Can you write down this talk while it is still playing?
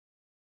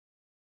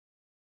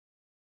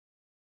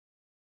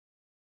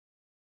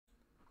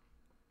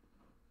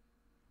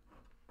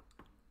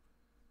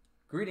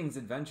Greetings,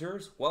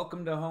 adventurers.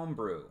 Welcome to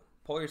Homebrew.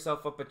 Pull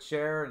yourself up a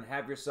chair and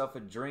have yourself a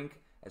drink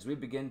as we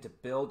begin to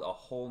build a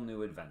whole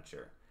new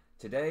adventure.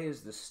 Today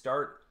is the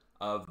start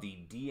of the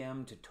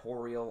DM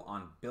tutorial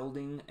on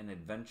building an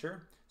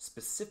adventure,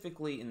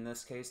 specifically in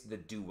this case the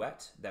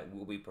duet that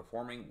we'll be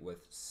performing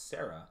with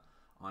Sarah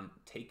on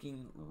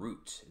Taking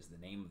Root is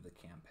the name of the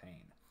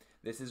campaign.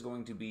 This is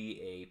going to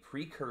be a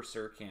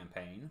precursor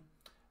campaign,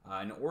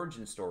 an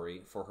origin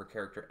story for her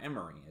character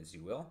Emery, as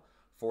you will,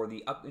 for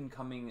the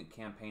up-and-coming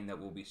campaign that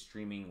we'll be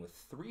streaming with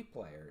 3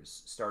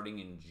 players starting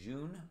in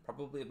June,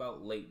 probably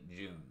about late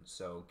June.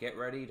 So get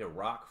ready to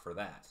rock for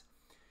that.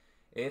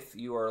 If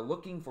you are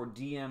looking for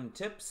DM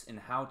tips in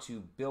how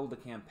to build a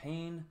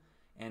campaign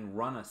and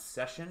run a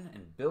session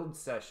and build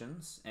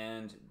sessions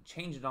and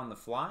change it on the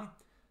fly,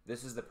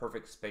 this is the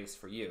perfect space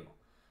for you.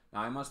 Now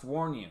I must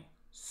warn you,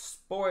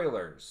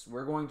 spoilers.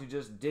 We're going to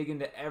just dig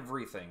into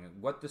everything,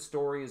 what the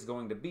story is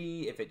going to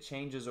be, if it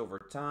changes over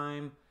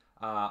time,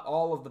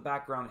 all of the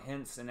background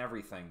hints and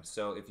everything.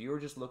 So if you're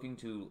just looking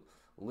to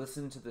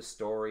listen to the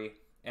story,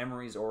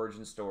 Emery's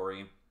origin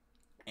story,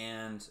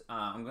 and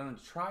I'm going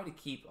to try to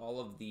keep all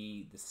of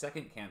the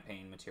second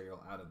campaign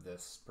material out of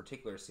this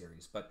particular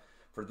series. But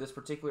for this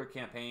particular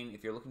campaign,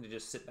 if you're looking to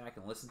just sit back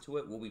and listen to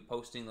it, we'll be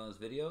posting those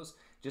videos.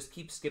 Just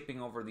keep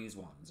skipping over these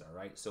ones, all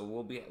right? So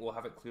we'll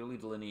have it clearly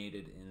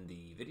delineated in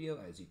the video,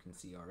 as you can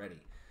see already.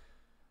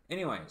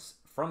 Anyways,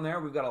 from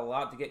there, we've got a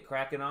lot to get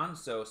cracking on,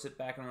 so sit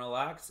back and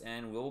relax,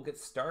 and we'll get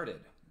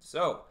started.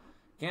 So,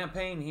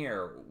 campaign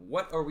here.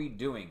 What are we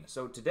doing?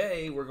 So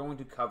today, we're going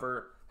to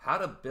cover how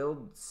to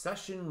build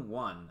session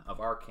 1 of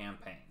our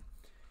campaign.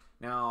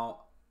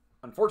 Now,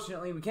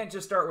 unfortunately, we can't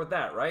just start with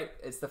that, right?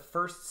 It's the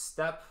first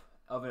step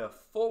of a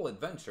full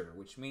adventure,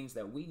 which means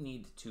that we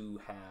need to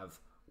have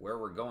where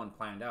we're going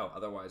planned out.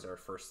 Otherwise, our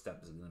first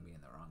step is going to be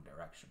in the wrong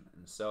direction.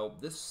 And so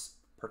this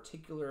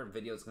particular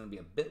video is going to be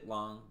a bit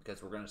long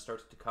because we're going to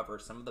start to cover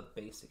some of the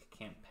basic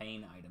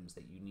campaign items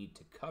that you need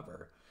to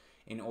cover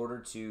in order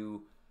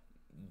to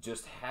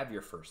just have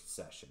your first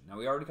session. Now,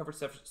 we already covered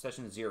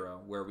session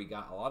 0, where we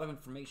got a lot of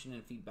information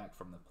and feedback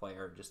from the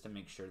player just to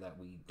make sure that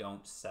we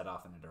don't set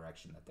off in a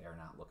direction that they're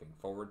not looking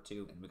forward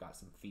to, and we got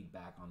some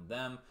feedback on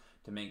them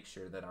to make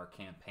sure that our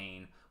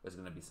campaign was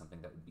going to be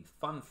something that would be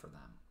fun for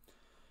them.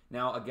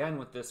 Now, again,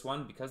 with this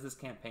one, because this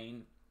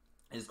campaign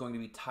is going to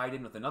be tied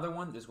in with another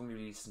one, there's going to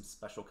be some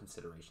special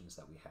considerations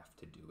that we have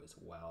to do as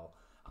well,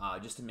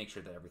 just to make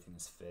sure that everything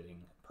is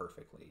fitting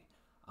perfectly.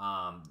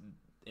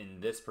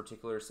 In this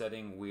particular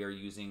setting, we are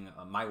using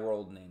my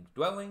world named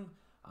Dwelling.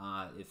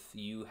 If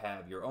you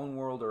have your own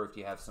world, or if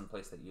you have some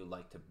place that you'd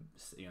like to,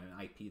 an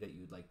IP that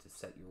you'd like to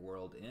set your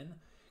world in,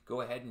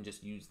 go ahead and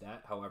just use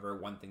that. However,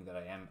 one thing that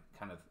I am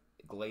kind of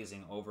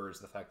glazing over is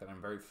the fact that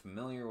I'm very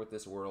familiar with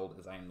this world,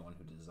 as I am the one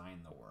who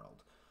designed the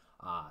world.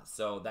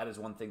 So that is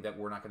one thing that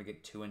we're not going to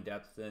get too in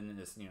depth in,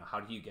 is,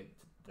 how do you get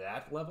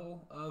that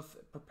level of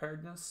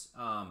preparedness?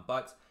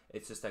 But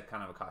it's just a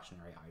kind of a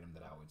cautionary item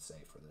that I would say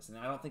for this. And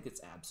I don't think it's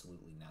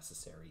absolutely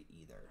necessary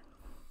either.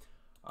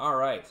 All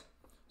right.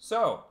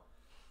 So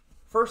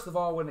first of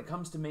all, when it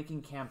comes to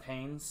making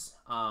campaigns,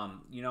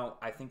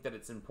 I think that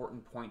it's an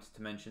important point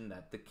to mention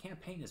that the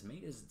campaign is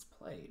made as it's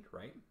played,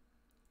 right?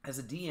 As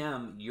a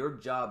DM, your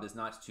job is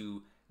not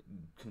to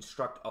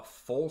construct a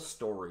full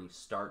story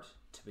start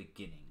to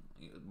beginning,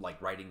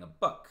 like writing a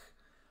book.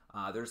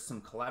 There's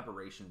some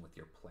collaboration with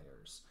your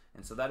players.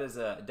 And so that is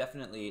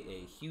definitely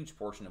a huge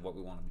portion of what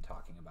we want to be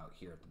talking about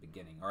here at the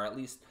beginning. Or at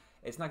least,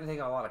 it's not going to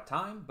take a lot of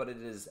time, but it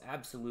is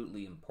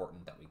absolutely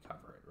important that we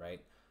cover it,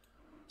 right?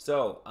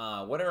 So,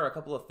 what are a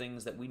couple of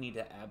things that we need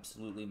to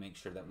absolutely make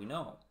sure that we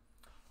know?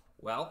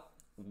 Well,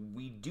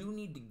 we do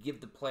need to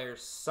give the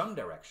players some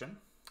direction,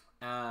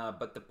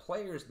 but the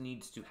players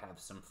needs to have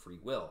some free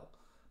will.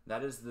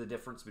 That is the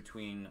difference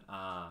between,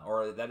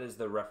 or that is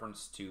the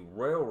reference to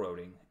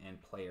railroading and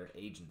player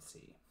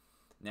agency.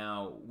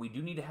 Now, we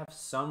do need to have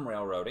some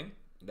railroading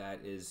that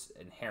is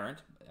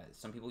inherent.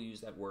 Some people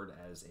use that word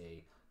as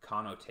a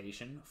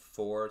connotation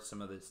for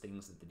some of the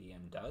things that the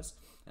DM does.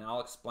 And I'll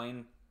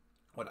explain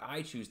what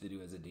I choose to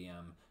do as a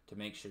DM to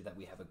make sure that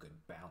we have a good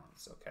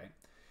balance, okay?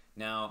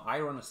 Now,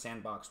 I run a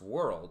sandbox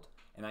world,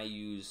 and I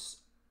use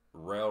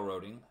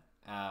railroading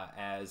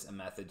as a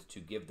method to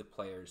give the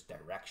players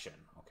direction,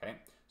 okay?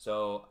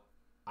 So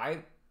I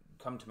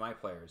come to my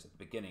players at the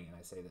beginning and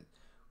I say that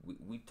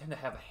we tend to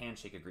have a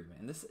handshake agreement.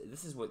 And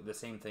this is what the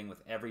same thing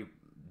with every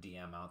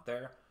DM out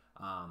there.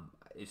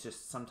 It's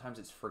just sometimes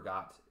it's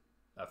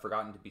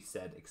forgotten to be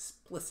said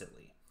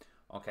explicitly.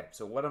 Okay,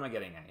 so what am I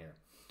getting at here?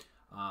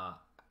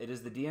 It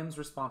is the DM's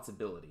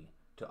responsibility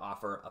to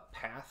offer a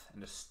path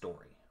and a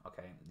story,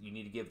 okay? You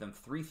need to give them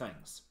 3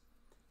 things.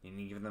 You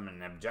need to give them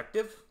an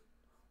objective.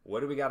 What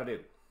do we got to do?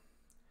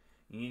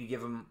 You need to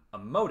give them a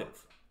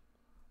motive.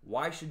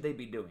 Why should they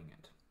be doing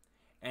it?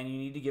 And you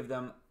need to give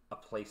them a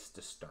place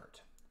to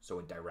start, so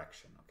a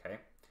direction, okay?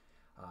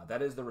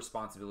 That is the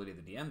responsibility of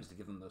the DM, is to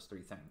give them those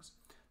 3 things.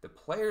 The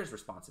player's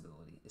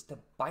responsibility is to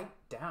bite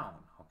down,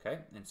 okay?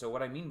 And so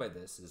what I mean by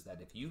this is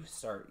that if you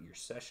start your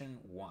session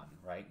 1,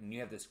 right, and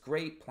you have this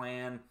great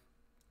plan,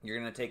 You're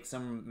going to take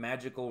some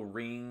magical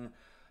ring,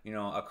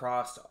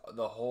 across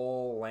the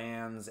whole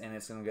lands, and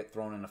it's going to get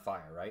thrown in a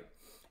fire, right?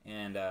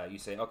 And you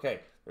say,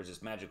 okay, there's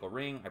this magical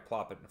ring. I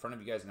plop it in front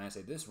of you guys, and I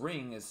say, this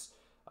ring is,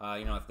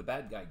 if the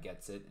bad guy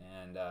gets it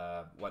and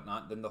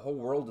whatnot, then the whole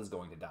world is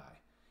going to die.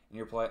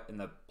 And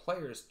the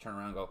players turn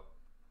around and go,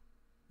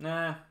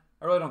 nah,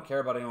 I really don't care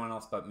about anyone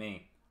else but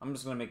me. I'm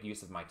just going to make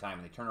use of my time.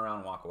 And they turn around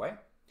and walk away.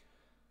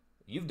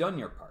 You've done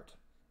your part.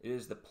 It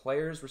is the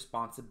player's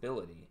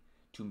responsibility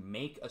to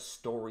make a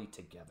story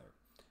together.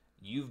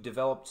 You've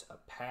developed a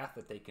path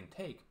that they can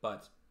take,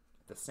 but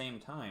at the same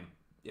time,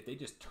 if they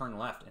just turn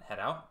left and head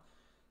out,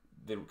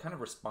 the kind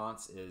of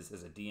response is,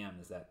 as a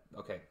DM, is that,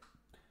 okay,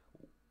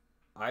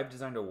 I've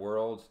designed a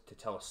world to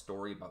tell a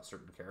story about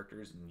certain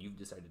characters, and you've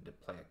decided to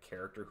play a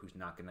character who's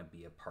not going to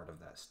be a part of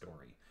that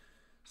story.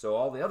 So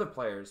all the other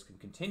players can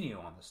continue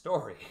on the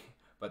story,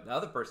 but the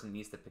other person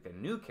needs to pick a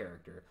new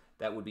character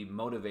that would be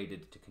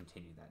motivated to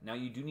continue that. Now,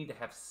 you do need to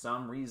have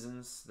some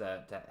reasons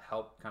that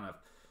help kind of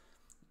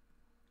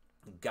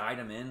guide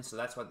them in. So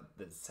that's why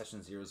the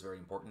session 0 is very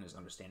important, is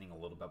understanding a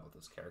little bit about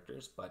those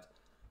characters. But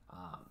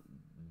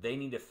they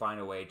need to find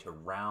a way to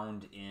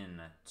round in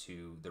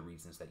to the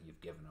reasons that you've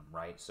given them,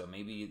 right? So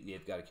maybe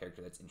you've got a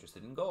character that's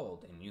interested in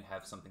gold, and you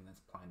have something that's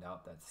planned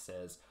out that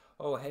says,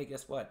 oh, hey,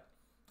 guess what?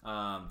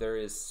 There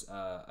is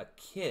a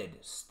kid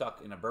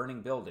stuck in a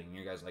burning building. And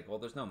you guys are like, well,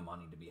 there's no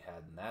money to be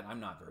had in that. I'm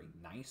not very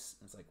nice.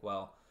 And it's like,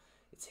 well,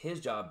 it's his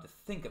job to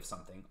think of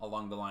something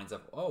along the lines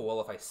of, oh,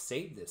 well, if I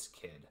save this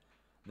kid,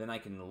 then I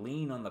can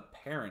lean on the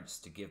parents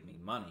to give me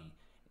money,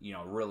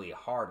 really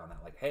hard on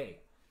that. Like, hey,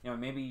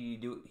 maybe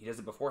he does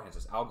it beforehand.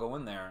 Says, I'll go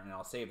in there and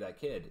I'll save that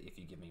kid if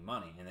you give me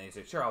money. And they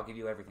say, sure, I'll give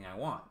you everything I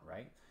want,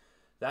 right?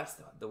 That's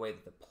the way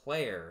that the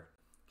player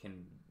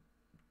can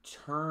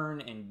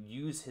turn and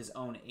use his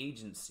own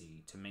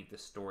agency to make the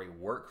story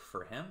work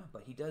for him,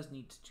 but he does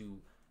need to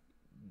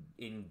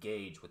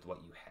engage with what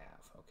you have,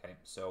 okay?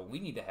 So we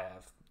need to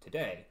have,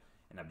 today,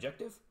 an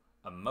objective,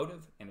 a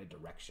motive, and a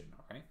direction,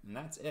 okay? And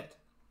that's it.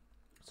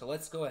 So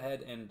let's go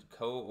ahead and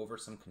go over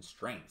some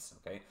constraints,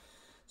 okay?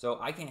 So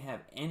I can't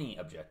have any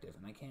objective,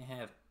 and I can't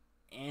have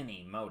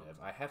any motive.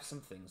 I have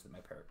some things that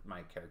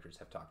my characters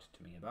have talked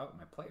to me about.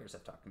 My players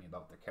have talked to me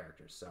about their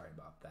characters. Sorry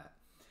about that.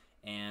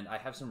 And I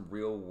have some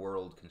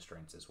real-world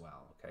constraints as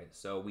well, okay?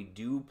 So we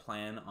do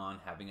plan on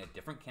having a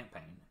different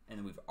campaign,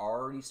 and we've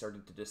already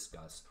started to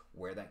discuss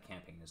where that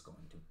campaign is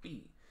going to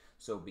be.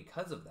 So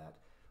because of that,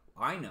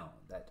 I know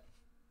that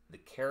the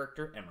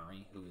character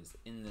Emery, who is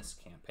in this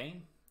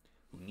campaign,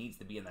 who needs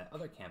to be in that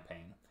other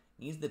campaign,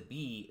 needs to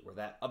be where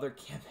that other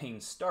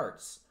campaign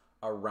starts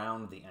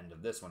around the end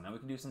of this one. Now we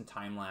can do some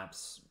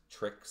time-lapse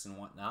tricks and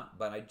whatnot,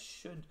 but I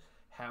should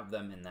have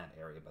them in that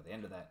area by the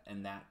end of that,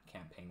 and that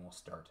campaign will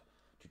start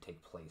to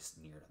take place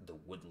near the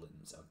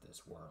woodlands of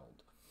this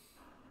world.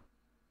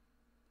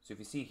 So if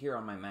you see here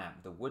on my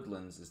map, the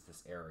woodlands is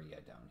this area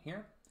down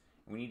here.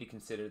 And we need to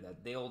consider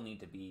that they'll need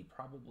to be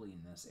probably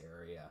in this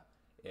area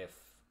if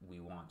we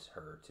want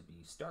her to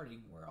be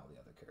starting where all the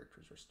other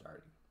characters are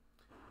starting.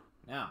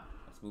 Now,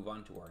 let's move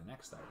on to our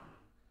next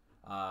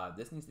item.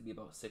 This needs to be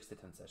about 6 to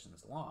 10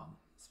 sessions long,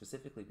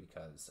 specifically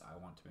because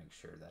I want to make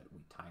sure that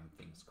we time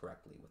things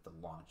correctly with the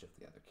launch of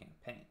the other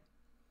campaign.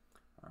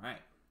 All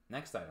right,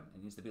 next item,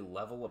 it needs to be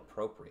level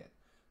appropriate.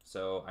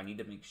 So I need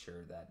to make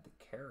sure that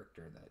the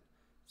character that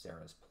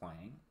Sarah's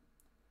playing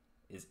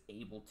is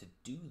able to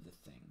do the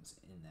things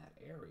in that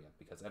area,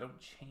 because I don't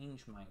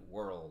change my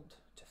world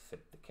to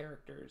fit the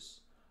characters.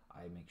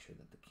 I make sure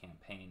that the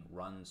campaign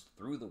runs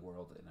through the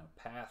world in a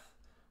path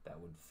that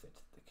would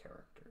fit the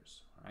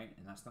characters, right?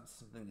 And that's not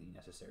something that you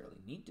necessarily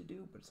need to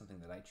do, but it's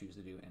something that I choose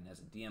to do. And as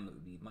a DM, it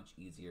would be much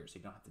easier, so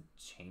you don't have to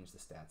change the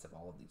stats of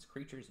all of these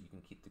creatures. You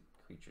can keep the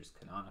creatures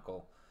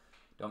canonical.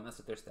 Don't mess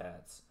with their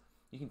stats.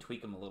 You can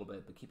tweak them a little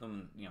bit, but keep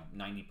them,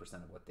 90%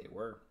 of what they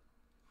were,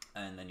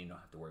 and then you don't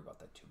have to worry about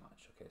that too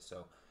much. Okay,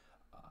 so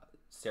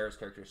Sarah's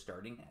character is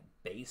starting at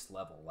base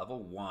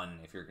level 1,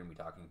 if you're going to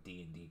be talking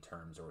D&D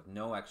terms, or with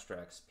no extra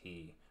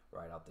XP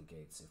right out the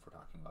gates if we're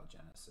talking about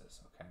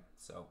Genesis. Okay,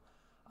 so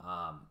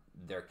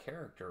their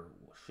character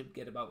should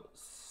get about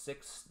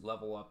 6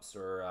 level ups,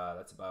 or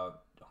that's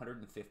about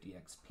 150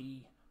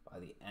 XP by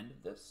the end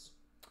of this.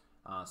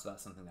 So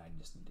that's something that I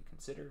just need to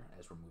consider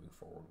as we're moving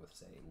forward with,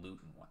 say, loot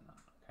and whatnot.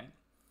 Okay,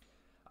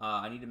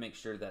 I need to make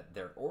sure that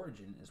their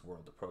origin is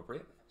world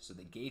appropriate. So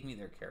they gave me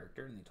their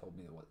character and they told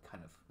me what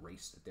kind of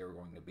race that they were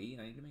going to be,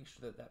 and I need to make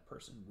sure that that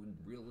person would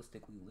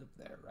realistically live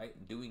there,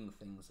 right? Doing the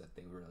things that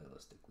they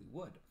realistically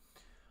would.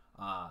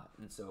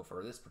 And so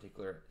for this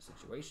particular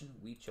situation,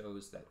 we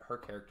chose that her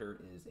character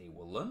is a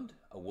Woolund.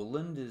 A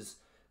Woolund is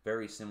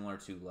very similar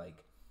to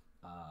like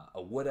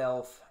a wood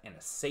elf and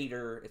a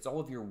satyr. It's all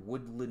of your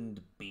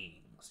woodland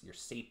beings, your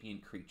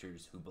sapient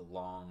creatures who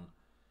belong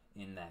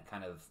in that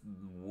kind of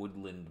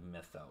woodland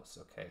mythos.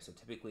 Okay, so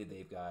typically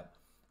they've got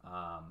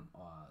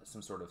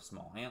some sort of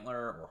small antler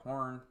or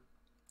horn.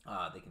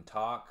 They can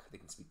talk, they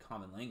can speak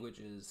common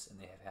languages, and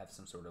they have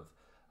some sort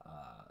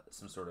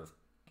of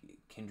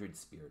kindred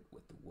spirit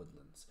with the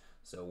woodlands.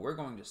 So we're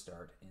going to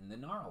start in the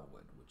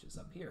Gnarlwood, which is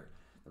up here.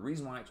 The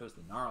reason why I chose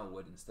the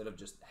Gnarlwood instead of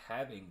just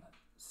having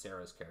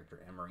Sarah's character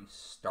Emery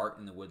start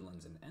in the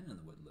woodlands and end in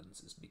the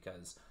woodlands is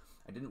because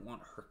I didn't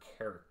want her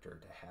character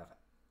to have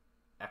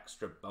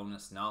extra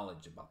bonus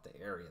knowledge about the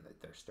area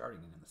that they're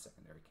starting in the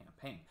secondary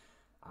campaign.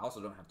 I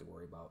also don't have to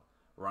worry about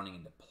running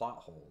into plot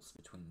holes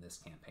between this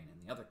campaign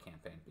and the other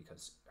campaign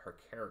because her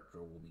character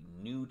will be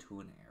new to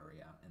an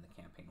area and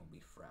the campaign will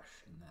be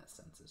fresh in that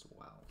sense as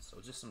well. So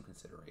just some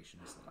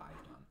considerations that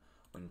I've done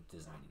when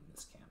designing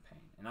this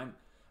campaign. And I'm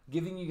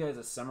giving you guys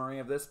a summary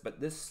of this, but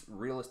this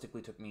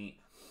realistically took me,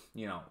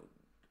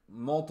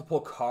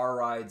 multiple car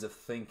rides of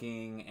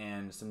thinking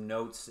and some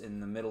notes in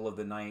the middle of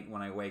the night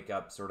when I wake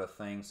up sort of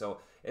thing. So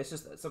it's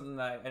just something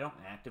that I don't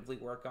actively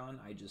work on.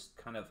 I just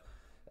kind of,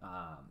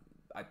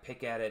 I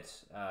pick at it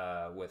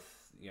with,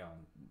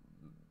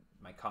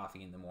 my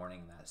coffee in the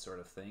morning, that sort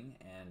of thing.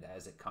 And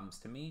as it comes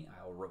to me,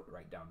 I'll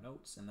write down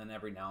notes. And then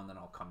every now and then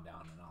I'll come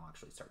down and I'll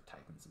actually start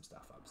typing some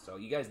stuff up. So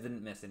you guys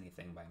didn't miss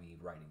anything by me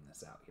writing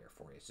this out here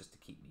for you. It's just to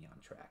keep me on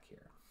track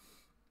here.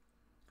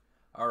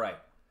 All right.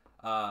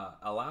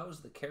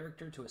 Allows the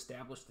character to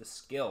establish the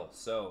skill.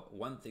 So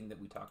one thing that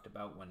we talked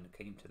about when it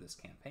came to this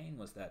campaign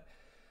was that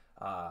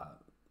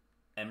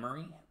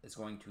Emery is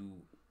going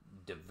to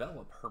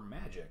develop her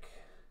magic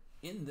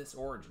in this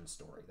origin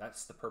story.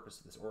 That's the purpose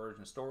of this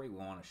origin story. We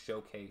want to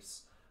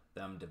showcase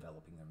them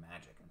developing their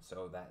magic. And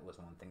so that was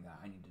one thing that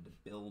I needed to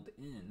build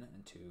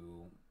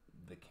into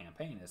the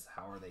campaign is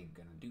how are they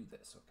going to do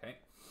this, okay?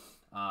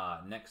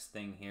 Next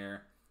thing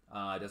here,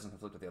 it doesn't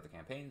conflict with the other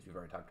campaigns. We've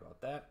already talked about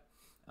that.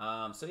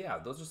 So yeah,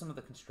 those are some of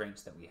the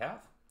constraints that we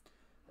have.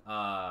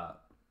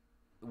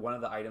 One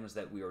of the items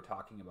that we were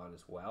talking about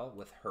as well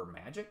with her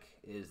magic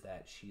is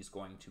that she's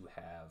going to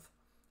have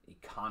a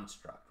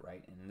construct,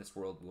 right? In this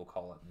world, we'll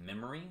call it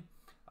memory,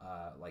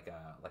 like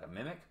a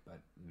mimic, but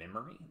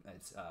memory.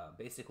 It's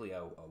basically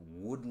a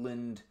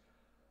woodland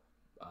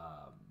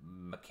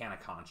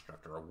mechanic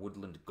construct or a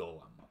woodland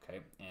golem,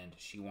 okay? And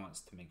she wants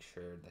to make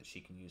sure that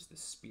she can use the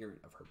spirit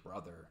of her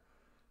brother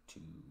to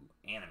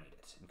animate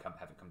it and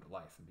have it come to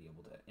life and be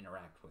able to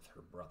interact with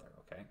her brother,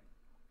 okay?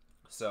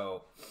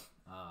 So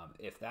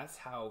if that's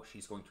how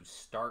she's going to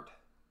start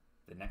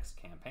the next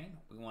campaign,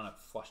 we want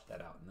to flush that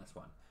out in this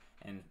one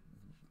and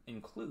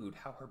include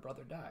how her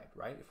brother died,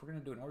 right? If we're going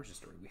to do an origin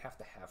story, we have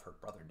to have her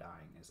brother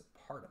dying as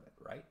a part of it,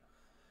 right?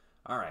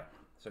 All right,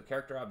 so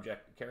character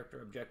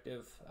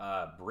objective,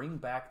 bring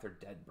back their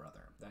dead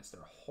brother. That's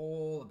their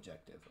whole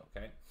objective,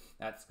 okay?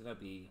 That's going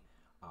to be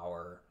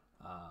our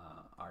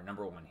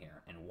number one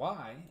here. And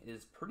why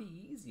is pretty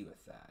easy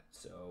with that.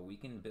 So we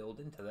can build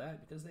into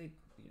that because they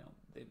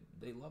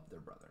love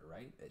their brother,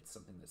 right? It's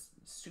something that's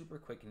super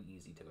quick and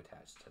easy to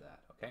attach to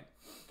that, okay?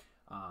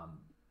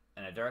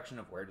 And a direction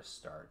of where to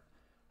start.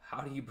 How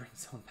do you bring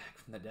someone back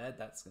from the dead?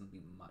 That's going to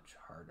be much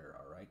harder,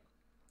 all right?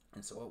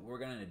 And so what we're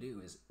going to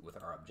do is with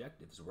our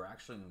objectives, we're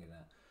actually going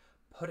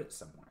to put it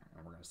somewhere.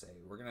 And we're going to say,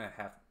 we're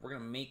going to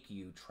make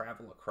you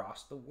travel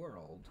across the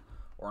world,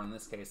 or in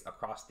this case,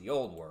 across the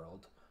old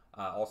world,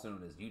 also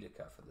known as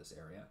Utica for this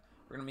area.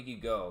 We're going to make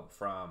you go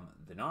from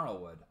the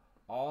Gnarlwood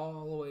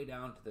all the way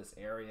down to this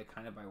area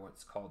kind of by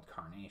what's called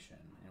Carnation.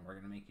 And we're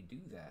going to make you do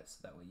that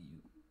so that way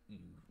you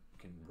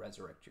can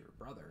resurrect your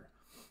brother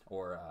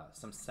or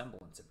some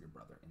semblance of your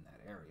brother in that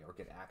area or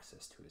get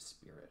access to his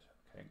spirit,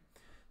 okay?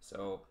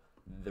 So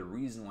the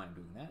reason why I'm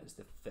doing that is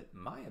to fit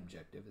my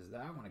objective is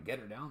that I want to get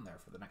her down there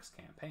for the next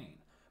campaign.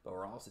 But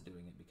we're also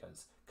doing it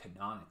because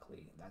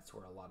canonically, that's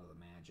where a lot of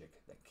the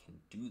magic that can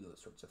do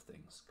those sorts of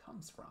things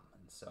comes from.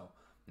 And so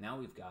now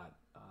we've got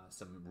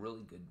some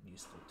really good,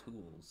 useful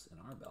tools in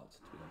our belt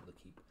to be able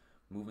to keep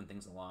moving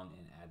things along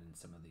and add in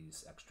some of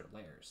these extra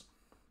layers.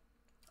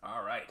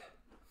 All right.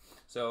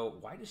 So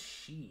why does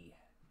she,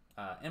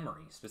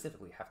 Emery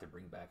specifically, have to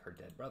bring back her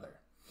dead brother?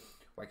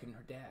 Why couldn't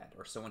her dad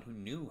or someone who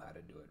knew how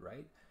to do it,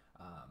 right?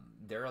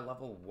 They're a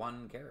level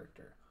 1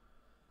 character.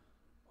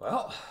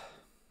 Well,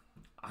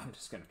 I'm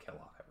just going to kill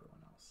off everyone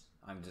else.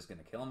 I'm just going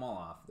to kill them all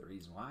off. The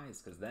reason why is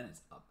because then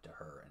it's up to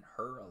her and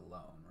her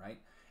alone, right?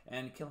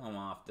 And killing them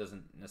off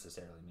doesn't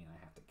necessarily mean I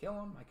have to kill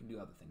them. I can do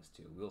other things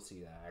too. We'll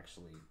see that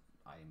actually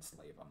I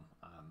enslave them.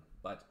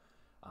 But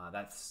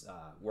that's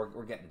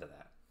we're getting to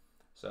that.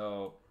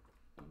 So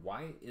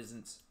why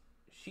isn't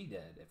she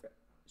dead?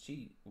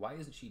 Why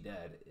isn't she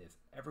dead if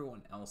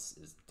everyone else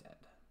is dead,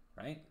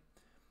 right?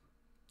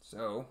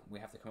 So we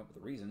have to come up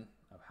with a reason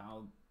of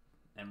how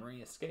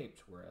Emery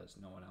escaped, whereas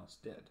no one else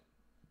did.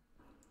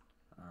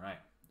 All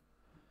right.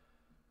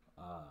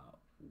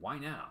 Why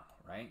now,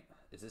 right?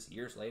 Is this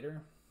years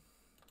later?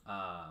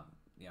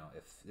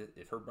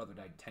 If her brother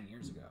died 10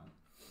 years ago,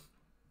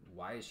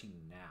 why is she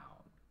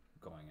now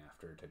going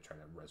after to try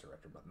to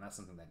resurrect her brother? And that's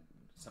something that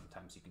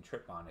sometimes you can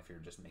trip on if you're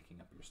just making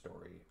up your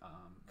story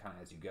kind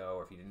of as you go,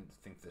 or if you didn't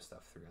think this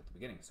stuff through at the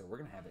beginning. So we're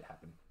going to have it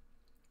happen.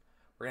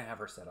 We're going to have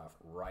her set off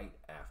right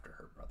after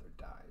her brother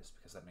dies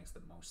because that makes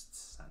the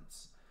most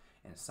sense.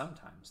 And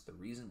sometimes the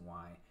reason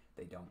why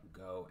they don't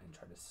go and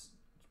try to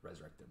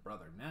resurrect their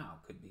brother now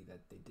could be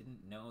that they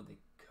didn't know they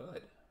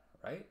could,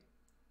 right?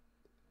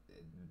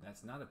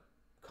 That's not a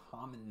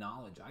common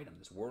knowledge item.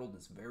 This world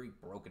is very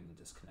broken and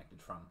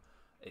disconnected from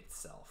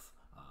itself.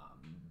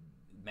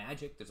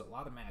 Magic, there's a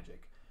lot of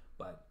magic,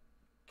 but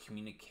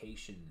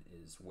communication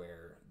is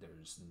where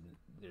there's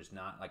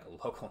not like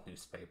a local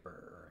newspaper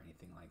or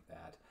anything like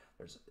that.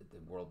 The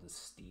world is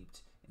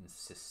steeped in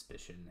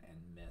suspicion and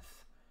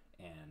myth,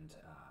 and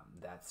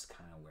that's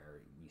kind of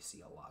where we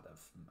see a lot of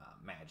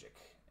magic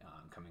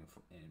coming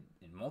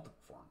in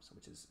multiple forms,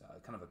 which is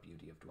kind of a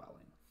beauty of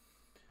dwelling.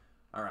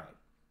 All right,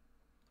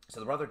 so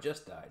the brother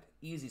just died.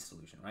 Easy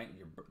solution, right?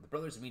 The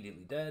brother's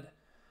immediately dead.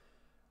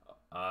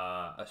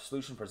 A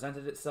solution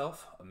presented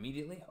itself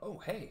immediately. Oh,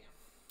 hey,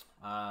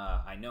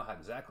 I know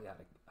exactly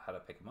how to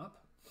pick him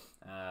up,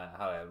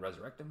 how to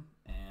resurrect him,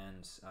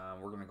 and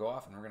we're going to go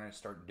off and we're going to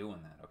start doing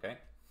that, okay?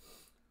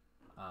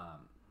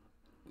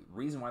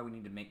 Reason why we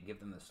need to give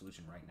them the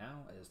solution right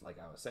now is, like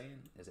I was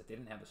saying, is if they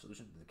didn't have a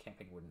solution, the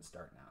campaign wouldn't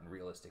start now. And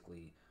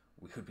realistically,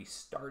 we could be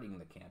starting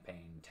the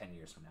campaign 10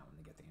 years from now when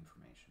they get the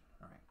information.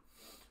 All right.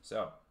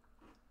 So,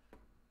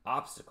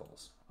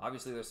 obstacles.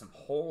 Obviously, there's some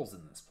holes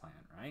in this plan,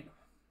 right?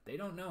 They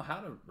don't know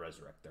how to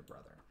resurrect their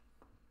brother.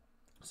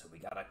 So we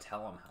got to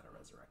tell them how to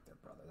resurrect their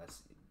brother.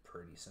 That's a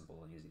pretty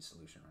simple and easy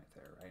solution right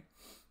there, right?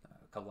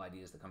 A couple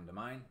ideas that come to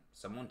mind.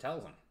 Someone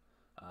tells them.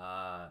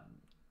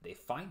 They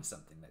find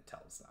something that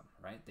tells them,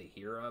 right? They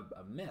hear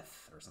a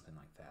myth or something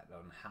like that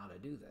on how to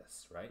do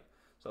this, right?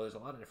 So there's a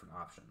lot of different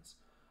options.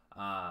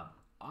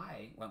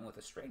 I went with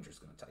a stranger's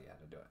going to tell you how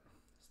to do it.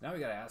 So now we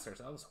got to ask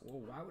ourselves, well,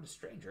 why would a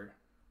stranger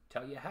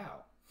tell you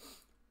how?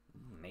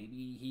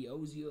 Maybe he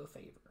owes you a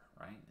favor,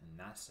 right? And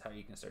that's how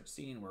you can start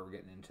seeing where we're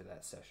getting into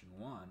that session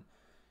one.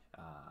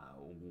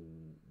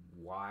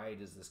 Why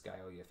does this guy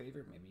owe you a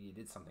favor? Maybe you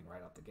did something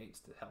right out the gates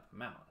to help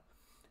him out.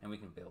 And we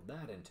can build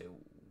that into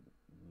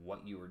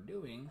what you were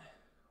doing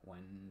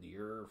when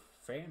your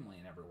family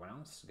and everyone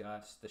else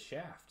got the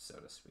shaft, so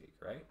to speak,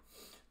 right?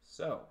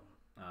 So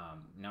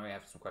now we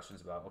have some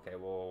questions about, okay,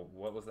 well,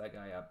 what was that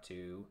guy up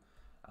to?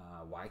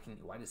 Why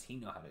does he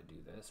know how to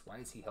do this? Why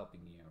is he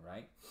helping you,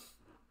 right?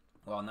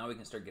 Well, now we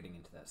can start getting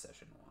into that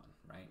session one,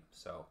 right?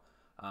 So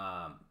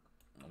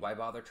why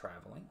bother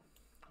traveling?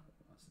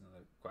 That's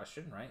another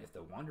question, right? If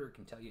the Wanderer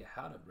can tell you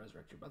how to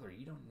resurrect your brother,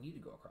 you don't need to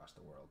go across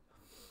the world.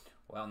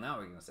 Well, now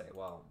we're going to say,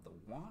 well, the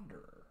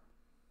Wanderer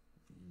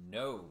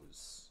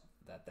knows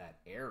that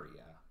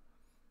area,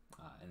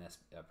 in this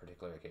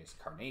particular case,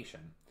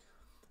 Carnation,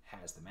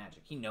 has the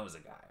magic. He knows a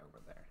guy over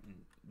there. And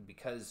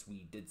because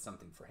we did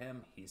something for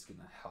him, he's going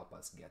to help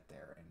us get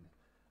there and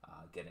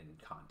get in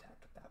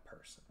contact with that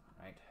person,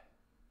 right?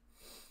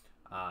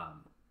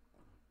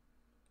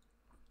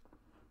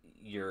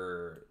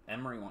 Your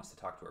Emery wants to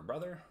talk to her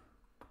brother.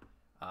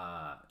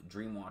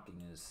 Dream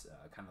walking is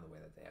kind of the way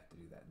that they have to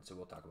do that. And so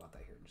we'll talk about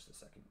that here in just a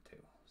second, too.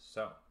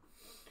 So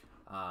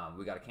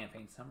we got a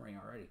campaign summary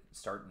already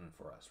starting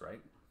for us,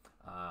 right?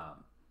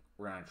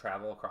 We're going to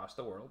travel across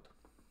the world,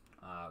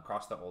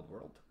 across the old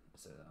world.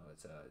 So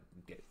it's a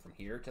get from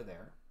here to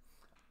there.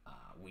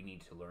 We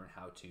need to learn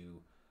how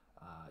to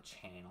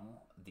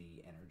channel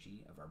the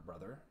energy of our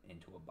brother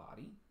into a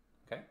body,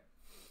 okay?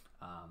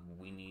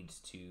 We need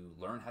to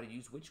learn how to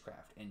use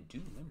witchcraft and do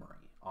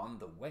limery on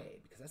the way,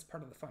 because that's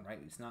part of the fun, right?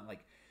 It's not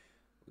like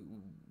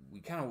we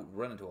kind of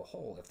run into a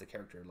hole if the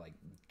character like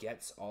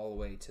gets all the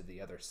way to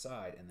the other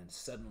side and then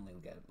suddenly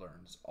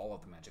learns all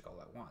of the magic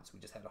all at once. We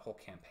just had a whole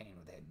campaign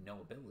where they had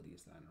no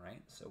abilities then,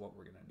 right? So what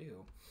we're going to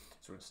do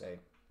is we're going to say,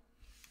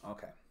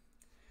 okay,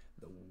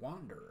 the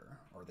Wanderer,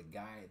 or the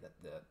guy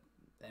that the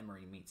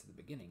Emery meets at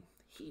the beginning,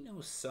 he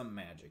knows some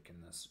magic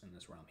in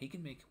this realm. He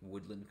can make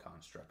woodland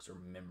constructs or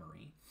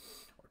memory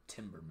or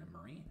timber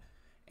memory,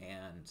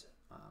 and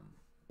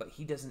but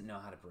he doesn't know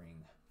how to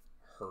bring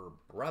her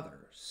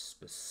brother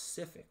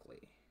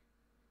specifically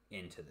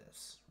into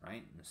this,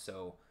 right? And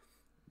so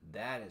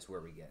that is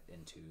where we get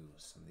into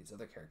some of these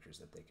other characters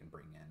that they can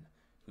bring in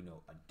who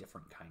know a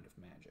different kind of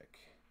magic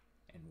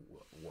and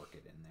work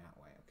it in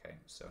that way, okay?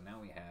 So now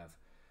we have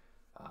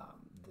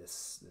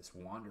this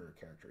Wanderer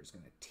character is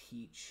going to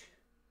teach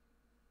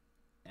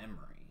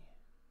Emery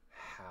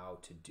how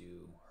to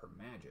do her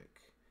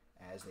magic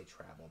as they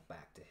travel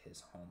back to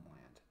his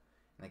homeland.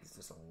 And like, it's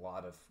just a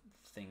lot of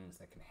things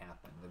that can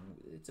happen.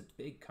 It's a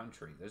big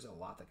country. There's a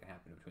lot that can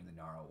happen between the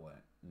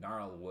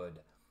Gnarlwood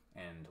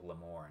and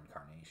Lamore and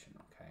Carnation,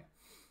 okay?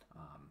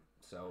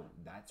 So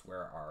that's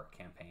where our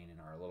campaign and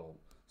our little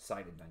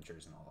side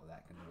adventures and all of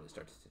that can really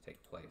start to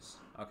take place.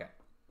 Okay,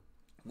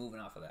 moving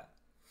off of that.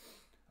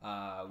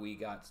 We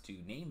got to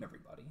name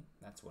everybody.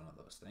 That's one of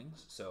those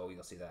things. So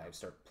you'll see that I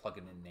start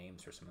plugging in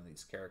names for some of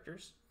these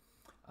characters.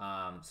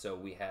 So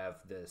we have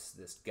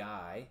this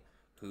guy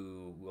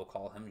who we'll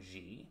call him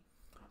G.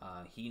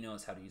 He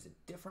knows how to use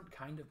a different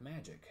kind of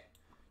magic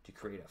to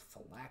create a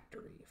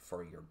phylactery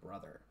for your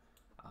brother.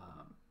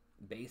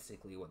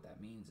 Basically what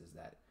that means is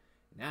that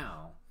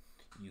now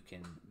you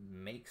can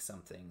make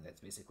something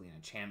that's basically an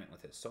enchantment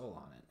with his soul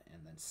on it,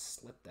 and then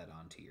slip that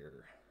onto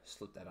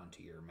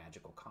your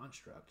magical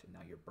construct, and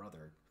now your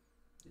brother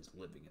is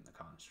living in the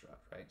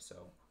construct, right? So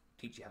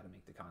teach you how to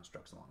make the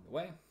constructs along the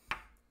way.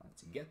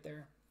 Once you get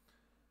there,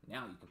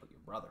 Now you can put your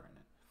brother in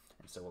it.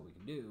 And so what we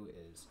can do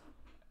is,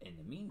 in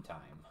the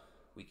meantime,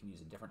 we can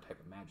use a different type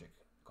of magic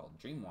called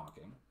dream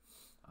walking,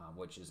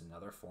 which is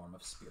another form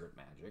of spirit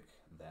magic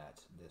that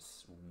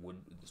this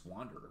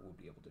wanderer would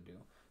be able to do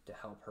to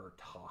help her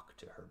talk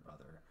to her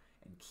brother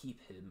and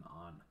keep him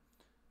on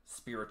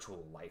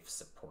spiritual life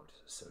support,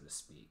 so to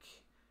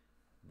speak,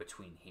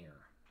 between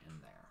here and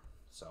there.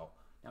 So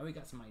now we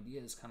got some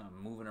ideas kind of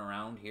moving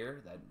around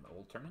here that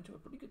will turn into a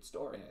pretty good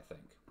story, I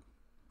think.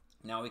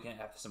 Now we can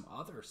have some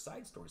other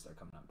side stories that are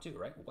coming up too,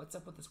 right? What's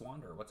up with this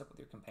wanderer? What's up with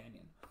your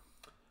companion?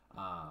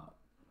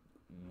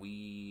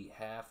 We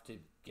have to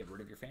get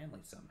rid of your family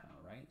somehow,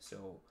 right?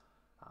 So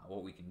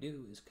what we can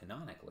do is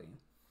canonically,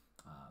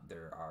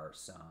 there are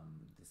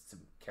some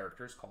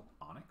characters called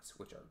Onyx,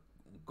 which are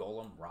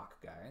golem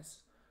rock guys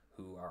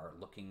who are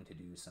looking to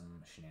do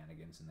some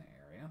shenanigans in the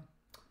area.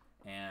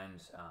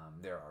 And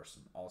there are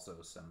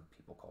also some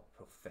people called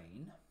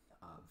Profane,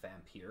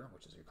 Vampire,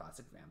 which is your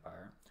classic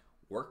vampire,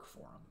 work for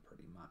them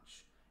pretty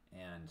much.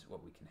 And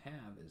what we can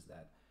have is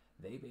that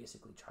they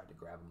basically try to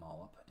grab them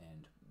all up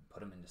and put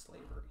them into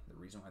slavery. The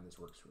reason why this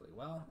works really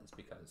well is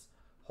because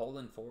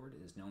Holden Ford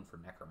is known for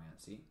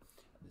necromancy.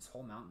 This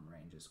whole mountain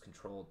range is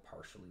controlled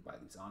partially by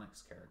these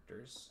Onyx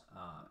characters,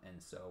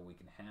 and so we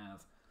can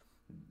have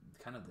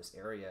kind of this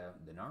area,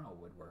 the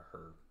Gnarlwood, where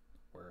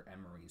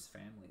Emery's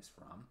family is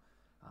from,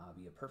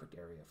 be a perfect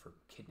area for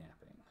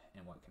kidnapping.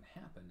 And what can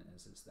happen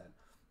is that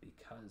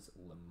because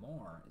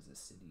Lemoore is a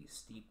city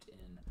steeped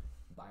in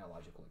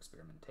biological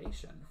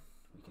experimentation,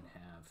 we can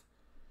have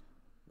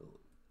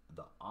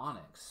the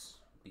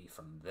Onyx be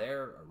from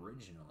there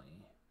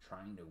originally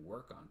trying to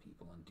work on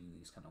people and do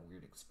these kind of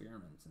weird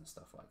experiments and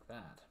stuff like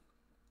that.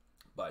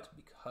 But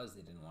because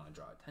they didn't want to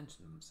draw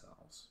attention to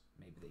themselves,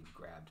 maybe they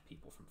grabbed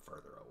people from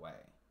further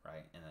away,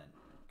 right? And then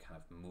kind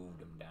of moved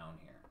them down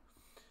here.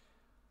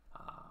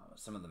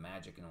 Some of the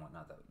magic and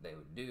whatnot that they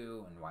would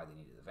do and why they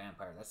needed the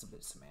vampire, that's a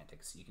bit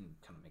semantic, so you can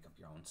kind of make up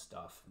your own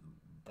stuff.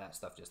 That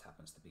stuff just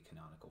happens to be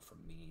canonical for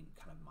me and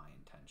kind of my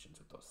intentions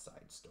with those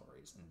side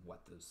stories and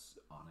what those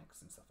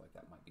Onyx and stuff like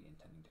that might be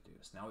intending to do.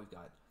 So now we've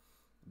got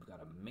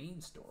a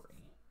main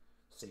story,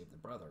 save the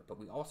brother, but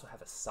we also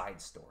have a side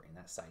story, and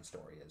that side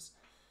story is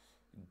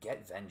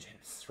get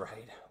vengeance,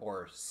 right?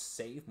 Or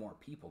save more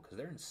people because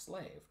they're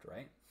enslaved,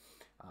 right?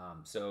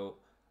 So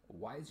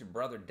why is your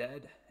brother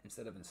dead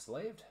instead of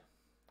enslaved?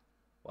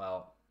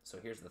 Well, so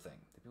here's the thing.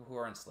 The people who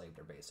are enslaved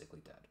are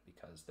basically dead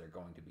because they're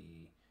going to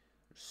be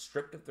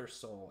stripped of their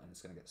soul and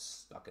it's going to get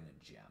stuck in a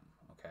gem,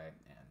 okay?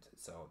 And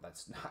so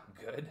that's not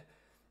good.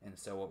 And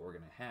so what we're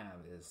going to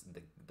have is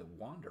the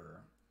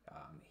wanderer,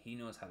 he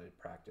knows how to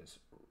practice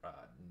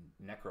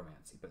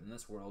necromancy, but in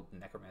this world,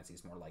 necromancy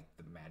is more like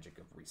the magic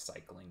of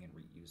recycling and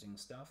reusing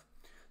stuff.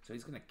 So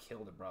he's going to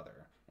kill the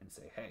brother and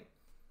say, hey,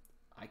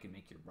 I can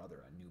make your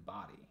brother a new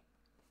body,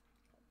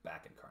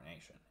 back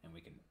incarnation, and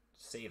we can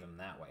save him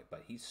that way,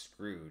 but he's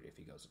screwed if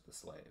he goes with the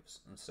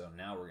slaves. And so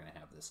now we're going to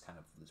have this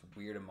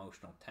weird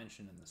emotional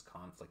tension and this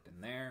conflict in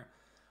there.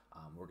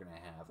 We're going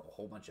to have a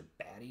whole bunch of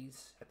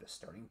baddies at the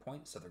starting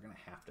point, so they're going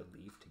to have to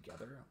leave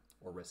together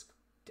or risk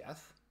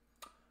death.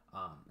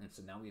 And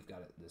so now we've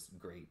got this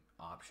great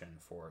option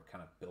for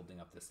kind of building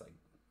up this like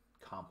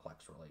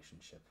complex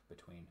relationship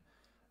between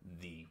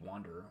the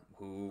Wanderer,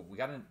 who we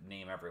got to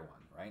name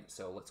everyone, right?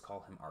 So let's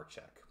call him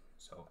Archek.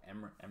 So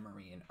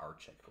Emery and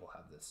Archek will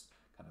have this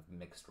kind of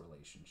mixed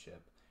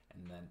relationship.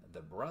 And then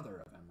the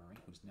brother of Emery,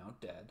 who's now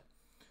dead,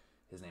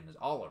 his name is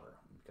Oliver,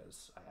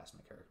 because I asked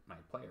my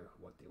player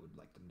what they would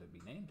like them to be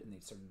named, and they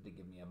started to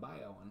give me a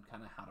bio on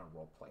kind of how to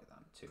roleplay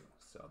them too.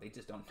 So they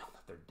just don't know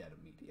that they're dead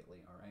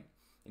immediately, all right?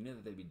 They knew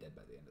that they'd be dead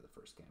by the end of the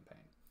first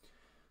campaign.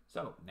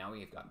 So now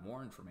we've got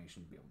more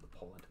information to be able to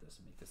pull into this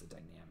and make this a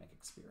dynamic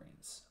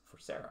experience for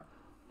Sarah.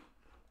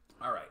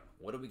 All right,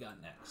 what do we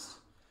got next?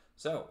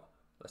 So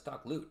let's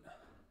talk loot.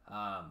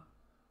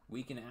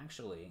 We can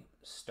actually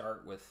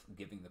start with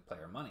giving the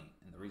player money.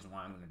 And the reason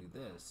why I'm going to do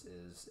this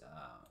is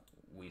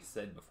we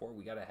said before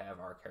we got to have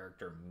our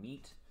character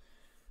meet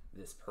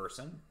this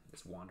person,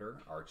 this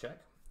wanderer, Archek,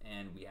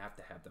 and we have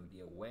to have them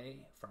be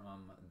away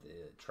from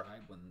the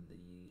tribe when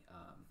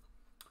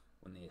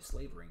the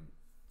slavery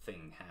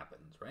thing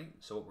happens, right?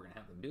 So what we're going to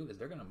have them do is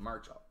they're going to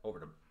march over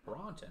to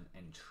Bronton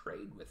and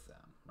trade with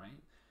them,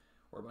 right?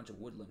 We're a bunch of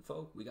woodland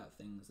folk. We got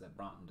things that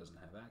Bronton doesn't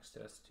have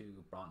access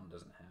to. Bronton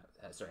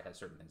has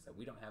certain things that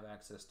we don't have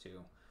access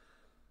to.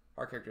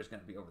 Our character is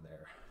going to be over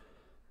there,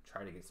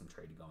 try to get some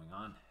trade going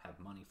on, have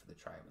money for the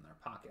tribe in their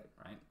pocket,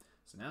 right?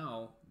 So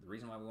now, the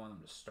reason why we want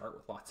them to start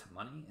with lots of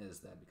money is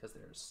that because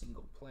they're a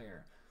single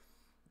player,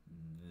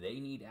 they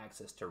need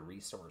access to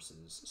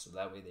resources so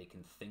that way they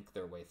can think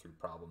their way through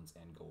problems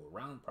and go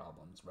around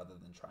problems rather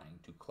than trying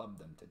to club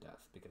them to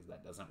death, because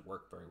that doesn't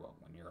work very well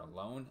when you're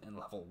alone in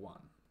level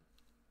 1.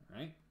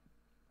 Right?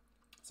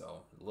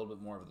 So a little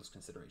bit more of those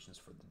considerations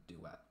for the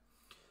duet.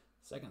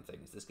 Second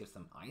thing is this gets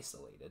them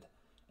isolated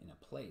in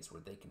a place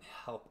where they can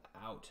help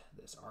out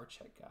this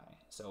Archek guy.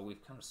 So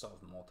we've kind of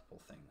solved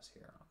multiple things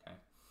here, okay?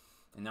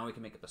 And now we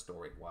can make up a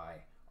story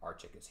why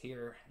Archik is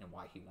here and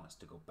why he wants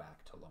to go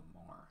back to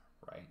Lamar,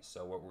 right?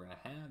 So what we're going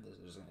to have is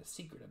there's a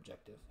secret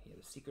objective. He had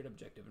a secret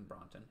objective in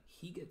Bronton.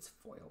 He gets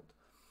foiled.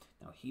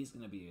 Now he's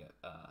going to be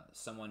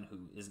someone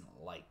who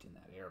isn't liked in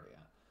that area.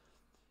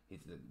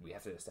 We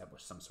have to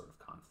establish some sort of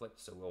conflict,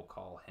 so we'll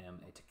call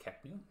him a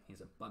Tekeknu. He's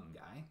a bug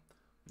guy.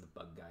 The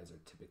bug guys are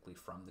typically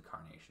from the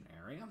Carnation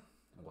area,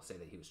 and we'll say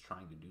that he was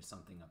trying to do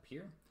something up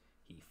here.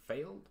 He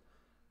failed.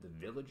 The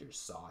villagers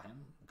saw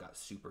him, got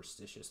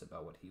superstitious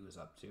about what he was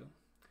up to,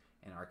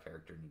 and our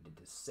character needed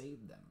to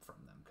save them from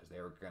them because they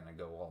were going to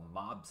go all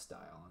mob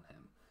style on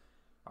him.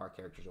 Our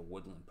character's a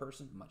woodland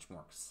person, much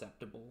more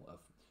acceptable of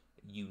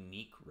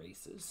unique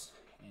races,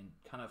 and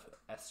kind of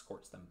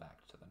escorts them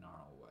back to the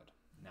Gnarlwood.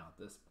 Now at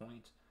this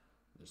point,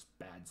 there's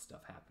bad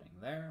stuff happening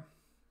there.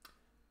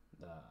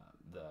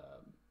 The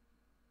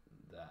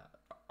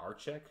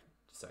Archik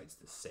decides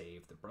to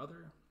save the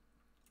brother.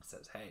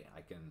 Says, "Hey,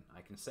 I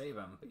can save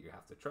him, but you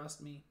have to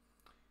trust me."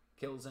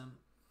 Kills him.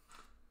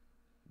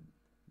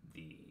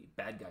 The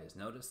bad guys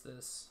notice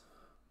this.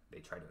 They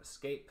try to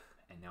escape,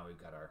 and now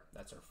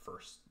that's our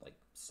first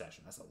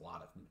session. That's a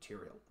lot of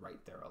material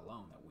right there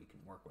alone that we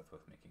can work with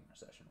making our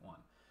session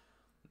 1.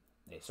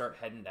 They start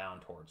heading down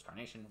towards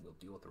Carnation. We'll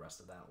deal with the rest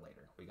of that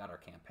later. We got our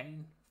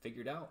campaign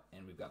figured out,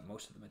 and we've got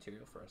most of the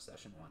material for our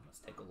session 1. Let's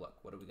take a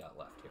look. What do we got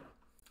left here?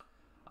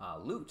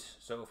 Loot.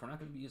 So if we're not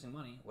going to be using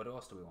money, what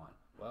else do we want?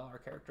 Well,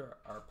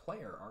 our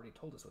player already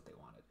told us what they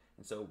wanted.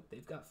 And so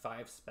they've got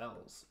 5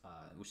 spells,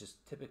 which is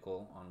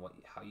typical on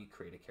how you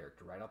create a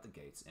character right out the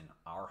gates in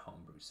our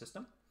homebrew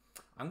system.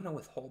 I'm going to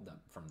withhold them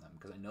from them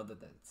because I know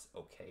that that's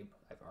okay.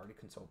 I've already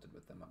consulted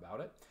with them about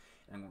it,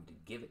 and I'm going to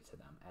give it to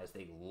them as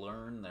they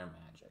learn their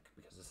magic,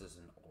 because this is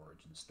an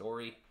origin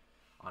story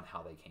on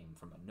how they came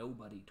from a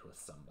nobody to a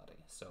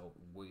somebody. So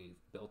we've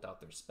built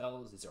out their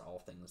spells. These are all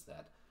things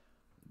that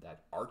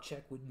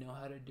Archik would know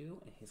how to do,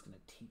 and he's going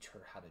to teach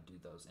her how to do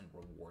those and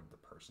reward the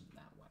person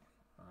that way.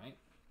 All right?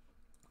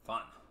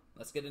 Fun.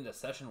 Let's get into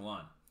session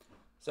 1.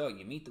 So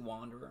you meet the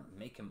Wanderer,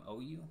 make him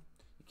owe you.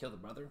 You kill the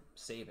brother,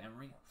 save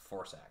Emery,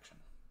 force action.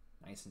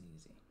 Nice and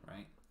easy,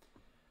 right?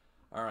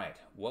 All right.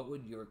 What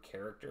would your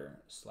character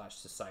 /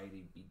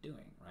 society be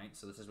doing, right?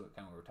 So this is what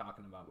kind of we were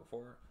talking about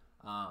before.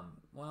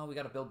 Well, we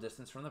got to build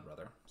distance from the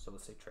brother, so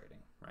let's say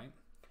trading, right?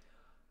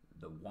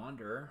 The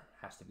Wanderer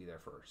has to be there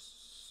for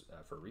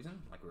a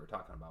reason, like we were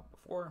talking about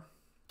before.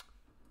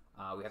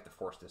 We have to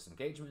force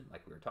disengagement,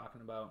 like we were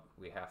talking about.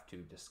 We have to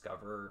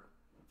discover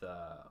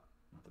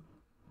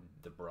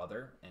the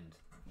brother and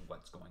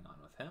what's going on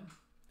with him.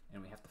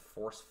 And we have to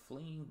force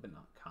fleeing, but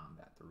not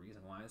combat. The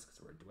reason why is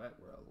because we're a duet,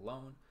 we're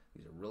alone.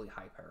 These are really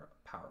high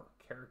power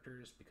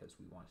characters because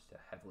we want to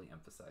heavily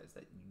emphasize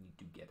that you need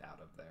to get out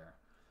of there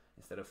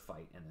instead of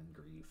fight and then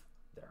grieve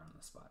there on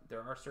the spot.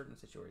 There are certain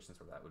situations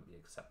where that would be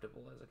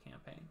acceptable as a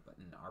campaign, but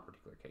in our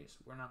particular case,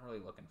 we're not really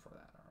looking for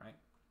that, all right?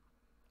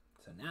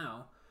 So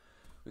now,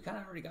 we kind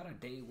of already got a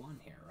day 1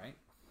 here, right?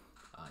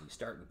 You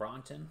start in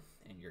Bronton,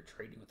 and you're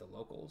trading with the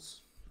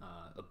locals.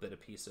 A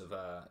piece of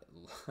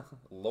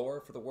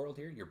lore for the world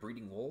here. You're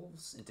breeding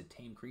wolves into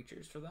tame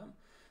creatures for them,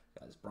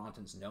 as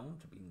Bronton's known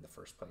to being the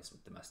first place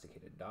with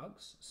domesticated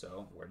dogs.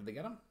 So where did they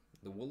get them?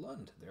 The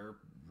Woolund. They're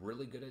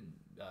really good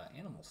at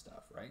animal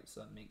stuff, right? So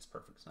that makes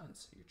perfect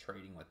sense. You're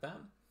trading with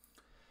them.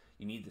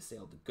 You need the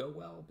sale to go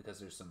well because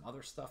there's some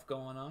other stuff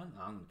going on.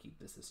 I'm going to keep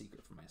this a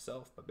secret for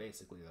myself, but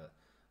basically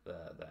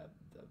the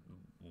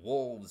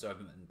wolves have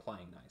been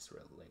playing nice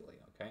lately,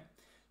 okay?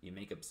 You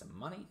make up some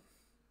money.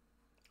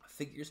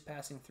 Figures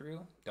passing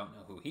through, don't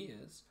know who he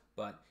is,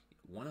 but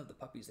one of the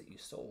puppies that you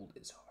sold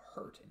is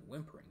hurt and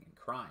whimpering and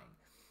crying.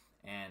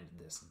 And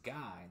this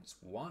guy, this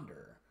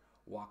Wanderer,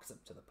 walks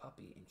up to the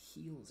puppy and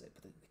heals it,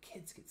 but the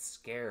kids get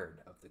scared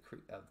of the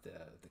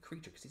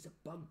creature because he's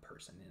a bug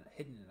person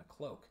hidden in a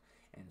cloak.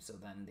 And so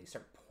then they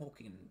start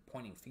poking and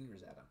pointing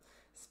fingers at him,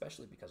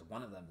 especially because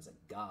one of them is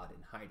a god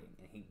in hiding,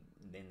 and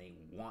then they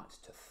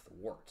want to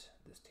thwart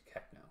this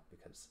Tekeknu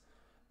because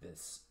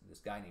this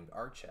guy named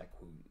Archik,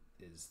 who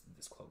is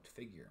this cloaked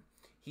figure,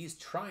 he's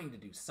trying to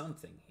do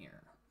something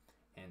here,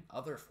 and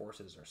other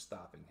forces are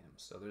stopping him.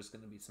 So there's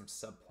going to be some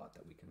subplot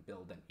that we can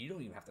build in. You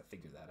don't even have to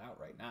figure that out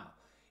right now,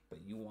 but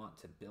you want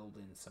to build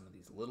in some of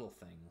these little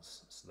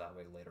things so that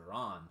way later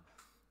on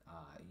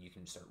you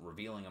can start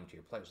revealing them to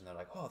your players, and they're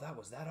like, "Oh, that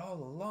was that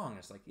all along." And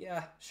it's like,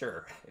 yeah,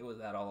 sure, it was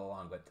that all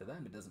along, but to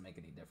them it doesn't make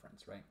any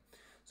difference, right?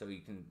 So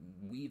you can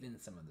weave in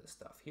some of this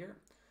stuff here.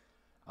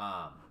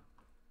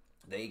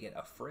 They get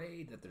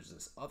afraid that there's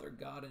this other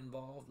god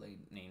involved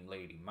named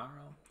Lady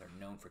Maro. They're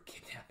known for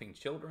kidnapping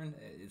children.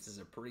 This is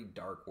a pretty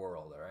dark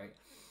world, all right?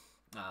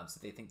 So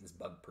they think this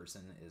bug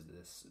person is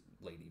this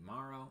Lady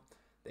Maro.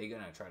 They're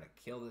going to try to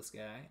kill this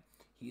guy.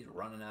 He's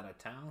running out of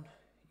town.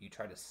 You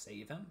try to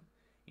save him.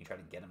 You try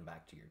to get him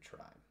back to your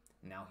tribe.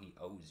 Now he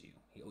owes you.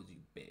 He owes you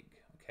big,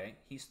 okay?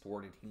 He's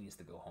thwarted. He needs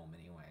to go home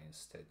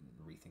anyways to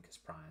rethink his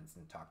plans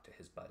and talk to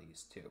his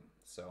buddies too.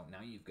 So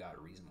now you've got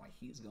a reason why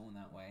he's going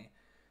that way.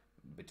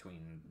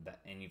 Between that,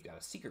 and you've got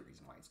a secret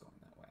reason why he's going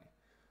that way.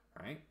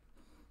 All right.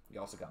 You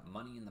also got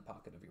money in the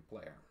pocket of your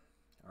player.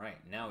 All right,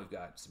 now we've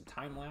got some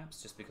time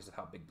lapse just because of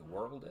how big the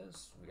world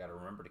is. We got to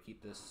remember to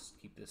keep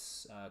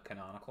this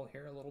canonical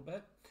here a little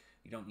bit.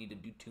 You don't need to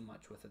do too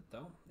much with it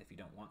though. If you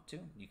don't want to,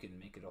 you can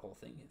make it a whole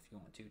thing if you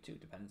want to too.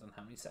 Depends on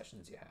how many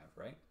sessions you have,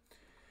 right?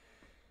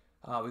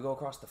 We go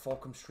across the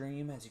Fulcrum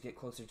Stream as you get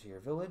closer to your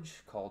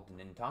village called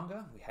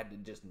Nintanga. We had to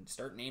just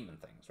start naming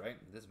things, right?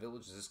 This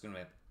village is just going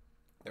to be,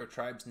 their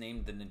tribe's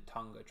named the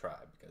Nintanga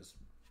tribe because,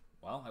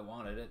 well, I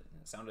wanted it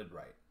and it sounded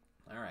right.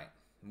 All right,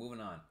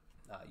 moving on.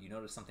 You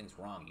notice something's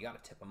wrong. You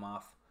got to tip them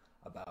off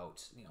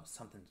about,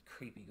 something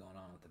creepy going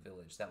on with the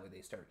village. That way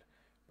they start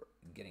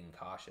getting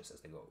cautious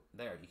as they go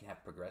there. You can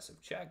have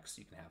progressive checks.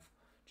 You can have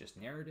just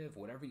narrative,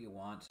 whatever you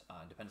want.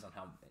 Depends on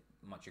how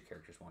much your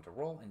characters want to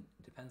roll, and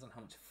depends on how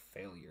much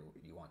failure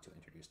you want to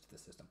introduce to the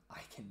system. I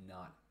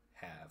cannot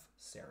have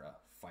Sarah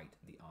fight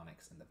the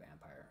Onyx and the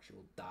vampire. She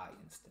will die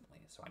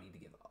instantly, so I need to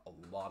give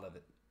a lot of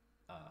it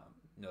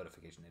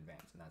notification in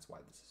advance, and that's why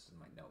this is in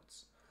my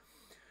notes.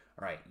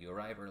 All right, you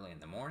arrive early in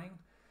the morning.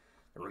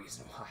 The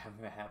reason why I'm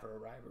going to have her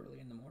arrive early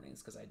in the morning is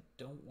because I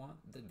don't want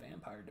the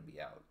vampire to be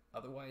out.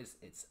 Otherwise,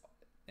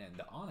 and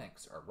the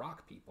Onyx are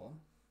rock people.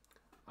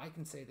 I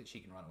can say that she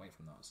can run away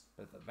from those.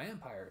 But the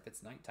vampire, if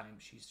it's nighttime,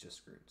 she's just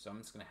screwed. So I'm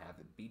just going to have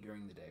it be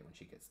during the day when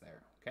she gets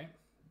there, okay?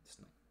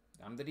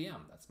 I'm the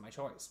DM. That's my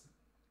choice.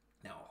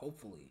 Now,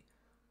 hopefully,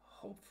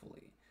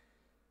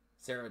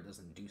 Sarah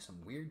doesn't do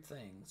some weird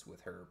things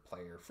with her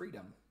player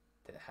freedom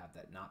to have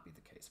that not be the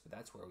case. But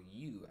that's where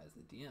you, as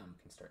the DM,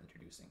 can start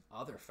introducing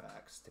other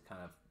facts to kind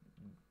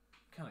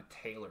of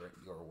tailor it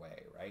your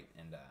way, right?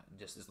 And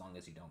just as long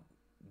as you don't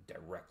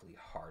directly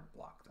hard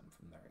block them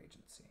from their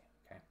agency,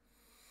 okay?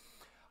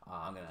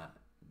 I'm going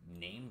to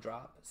name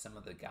drop some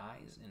of the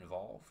guys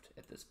involved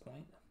at this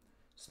point,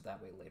 so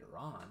that way later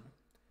on,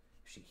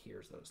 if she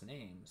hears those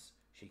names,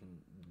 she can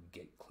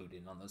get clued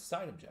in on those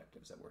side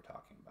objectives that we're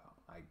talking about.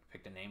 I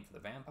picked a name for the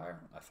vampire,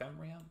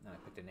 Ephemera, and I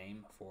picked a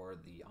name for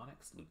the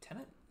Onyx,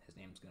 Lieutenant. His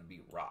name's going to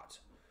be Rot.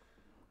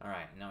 All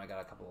right, now I got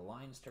a couple of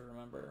lines to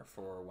remember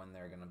for when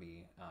they're going to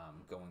be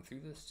going through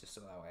this, just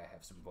so that way I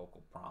have some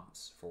vocal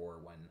prompts for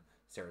when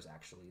Sarah's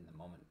actually in the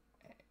moment,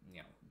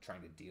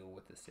 trying to deal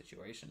with this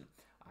situation.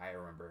 I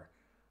remember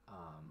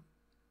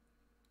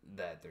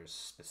that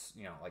there's, let's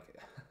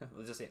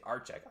just say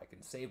Archek. I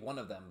can save one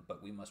of them,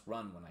 but we must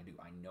run when I do.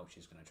 I know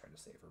she's going to try to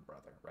save her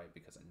brother, right?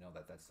 Because I know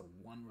that that's the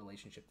one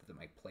relationship that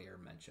my player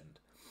mentioned.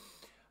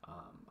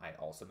 I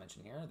also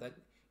mentioned here that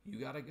you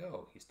got to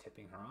go. He's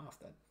tipping her off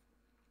that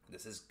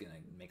this is going to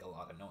make a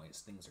lot of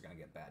noise. Things are going to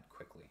get bad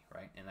quickly,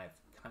 right? And I've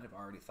kind of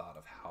already thought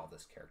of how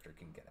this character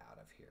can get out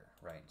of here,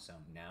 right? So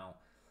now,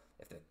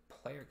 if the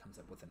player comes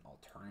up with an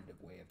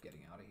alternative way of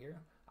getting out of here,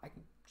 I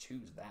can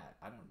choose that.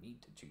 I don't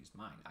need to choose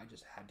mine. I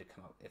just had to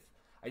come up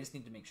I just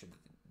need to make sure that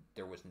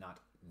there was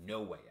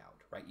no way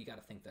out, right? You got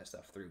to think that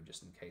stuff through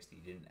just in case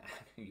you didn't.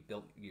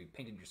 You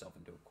painted yourself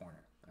into a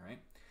corner, all right?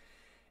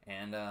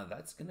 And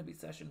that's going to be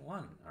session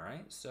 1, all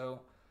right? So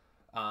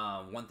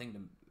one thing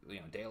to,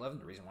 day 11,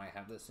 the reason why I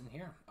have this in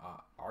here,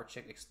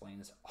 Archik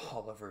explains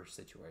Oliver's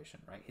situation,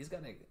 right? He's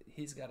got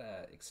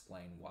to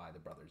explain why the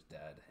brother's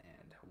dead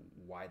and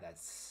why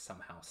that's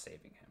somehow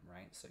saving him,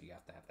 right? So you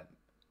have to have that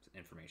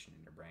information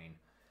in your brain.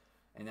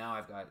 And now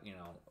I've got,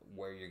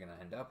 where you're going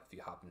to end up. If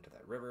you hop into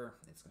that river,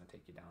 it's going to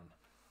take you down,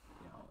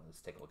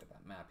 let's take a look at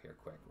that map here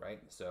quick, right?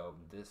 So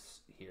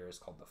this here is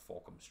called the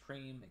Fulcrum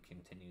Stream. It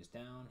continues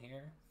down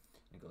here.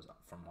 It goes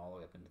up from all the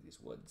way up into these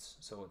woods.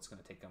 So it's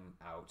going to take them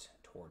out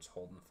towards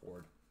Holden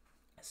Ford,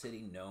 a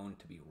city known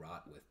to be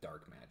wrought with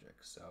dark magic.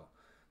 So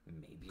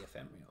maybe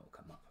Ephemera will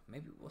come up.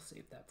 Maybe we'll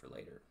save that for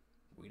later.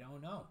 We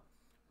don't know,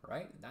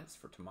 right? That's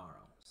for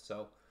tomorrow.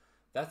 So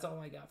that's all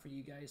I got for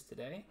you guys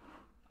today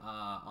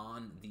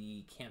on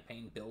the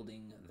campaign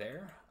building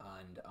there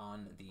and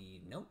on the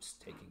notes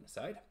taking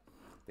side.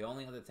 The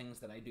only other things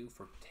that I do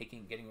for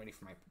getting ready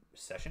for my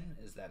session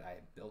is that I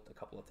built a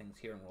couple of things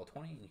here in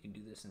Roll20, and you can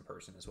do this in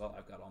person as well.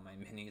 I've got all my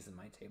minis and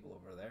my table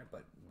over there,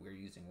 but we're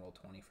using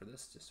Roll20 for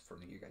this, just for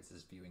you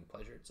guys' viewing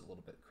pleasure. It's a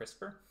little bit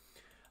crisper.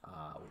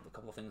 A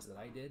couple of things that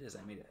I did is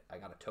I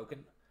got a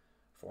token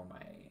for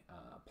my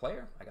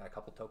player. I got a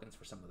couple tokens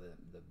for some of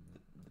the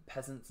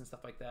peasants and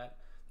stuff like that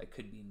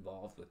could be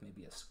involved with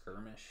maybe a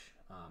skirmish.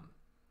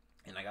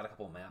 And I got a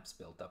couple of maps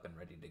built up and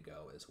ready to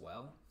go as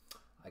well.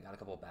 I got a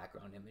couple of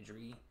background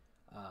imagery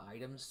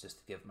items just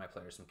to give my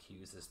players some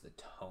cues as the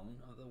tone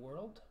of the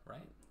world,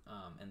 right?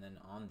 And then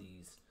on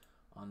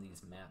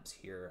these maps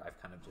here,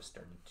 I've kind of just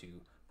started to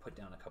put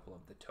down a couple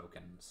of the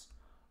tokens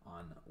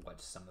on what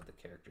some of the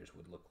characters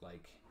would look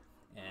like.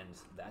 And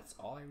that's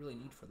all I really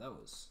need for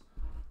those.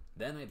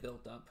 Then I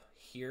built up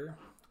here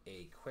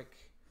a quick,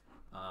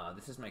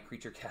 this is my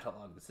creature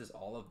catalog. This is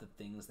all of the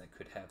things that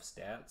could have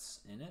stats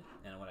in it.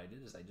 And what I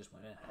did is I just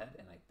went ahead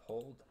and I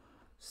pulled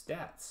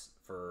stats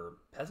for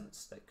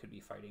peasants that could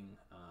be fighting,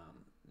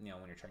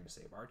 when you're trying to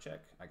save Archek.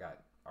 I got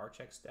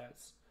Archek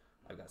stats.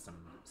 I've got some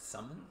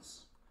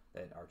summons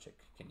that Archek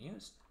can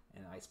use.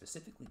 And I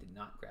specifically did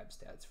not grab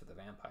stats for the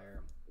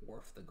vampire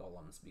or for the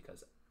golems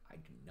because I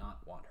do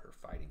not want her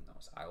fighting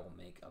those. I will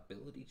make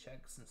ability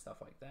checks and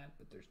stuff like that,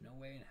 but there's no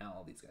way in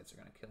hell these guys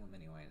are going to kill him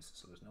anyways,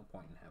 so there's no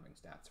point in having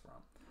stats for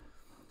him.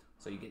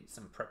 So you get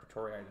some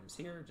preparatory items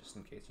here, just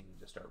in case you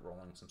need to start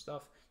rolling some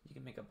stuff. You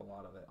can make up a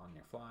lot of it on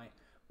your fly.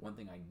 One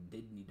thing I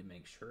did need to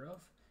make sure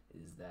of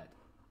is that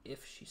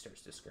if she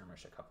starts to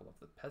skirmish a couple of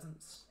the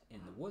peasants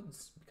in the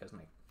woods, because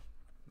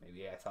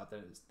maybe I thought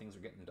that things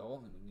were getting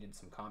dull and we needed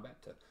some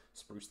combat to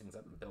spruce things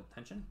up and build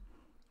tension,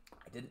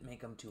 I didn't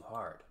make them too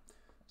hard.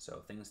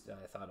 So things that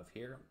I thought of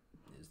here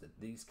is that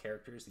these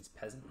characters, these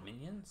peasant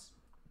minions,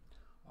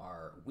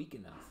 are weak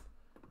enough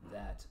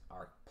that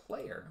our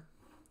player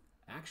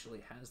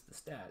actually has the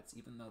stats,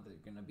 even though they're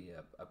going to be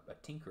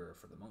a tinkerer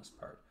for the most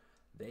part.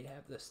 They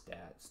have the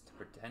stats to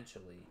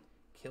potentially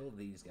kill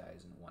these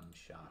guys in one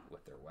shot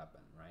with their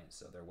weapon, right?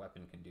 So their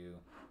weapon can do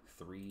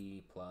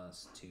 3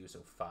 plus 2, so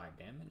 5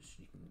 damage.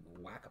 You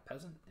can whack a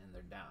peasant and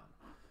they're down.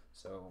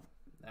 So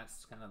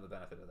that's kind of the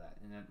benefit of that.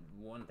 And then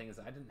one thing is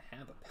I didn't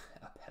have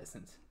a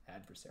peasant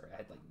adversary. I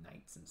had like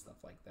knights and stuff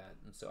like that.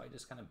 And so I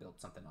just kind of built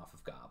something off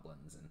of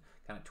goblins and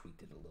kind of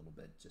tweaked it a little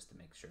bit just to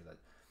make sure that,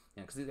 you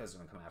know, because these guys are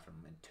going to come after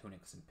them in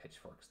tunics and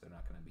pitchforks. They're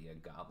not going to be a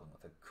goblin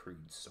with a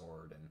crude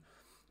sword and,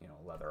 you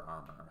know, leather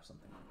armor or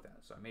something like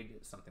that. So I made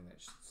it something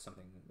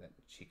that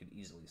she could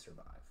easily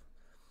survive.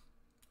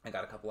 I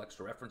got a couple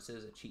extra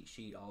references, a cheat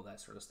sheet, all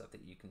that sort of stuff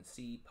that you can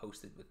see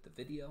posted with the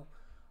video.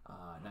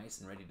 Nice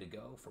and ready to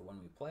go for when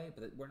we play,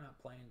 but we're not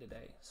playing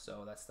today.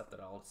 So that's stuff that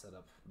I'll set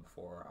up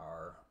before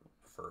our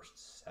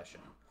first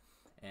session.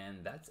 And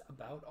that's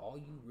about all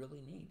you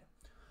really need.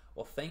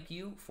 Well, thank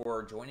you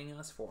for joining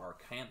us for our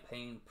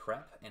campaign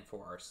prep and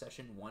for our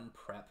session 1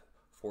 prep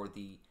for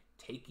the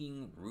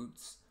Taking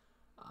Roots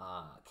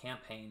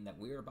campaign that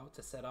we're about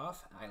to set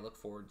off. I look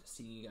forward to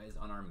seeing you guys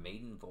on our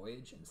maiden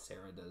voyage, and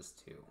Sarah does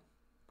too.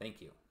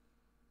 Thank you.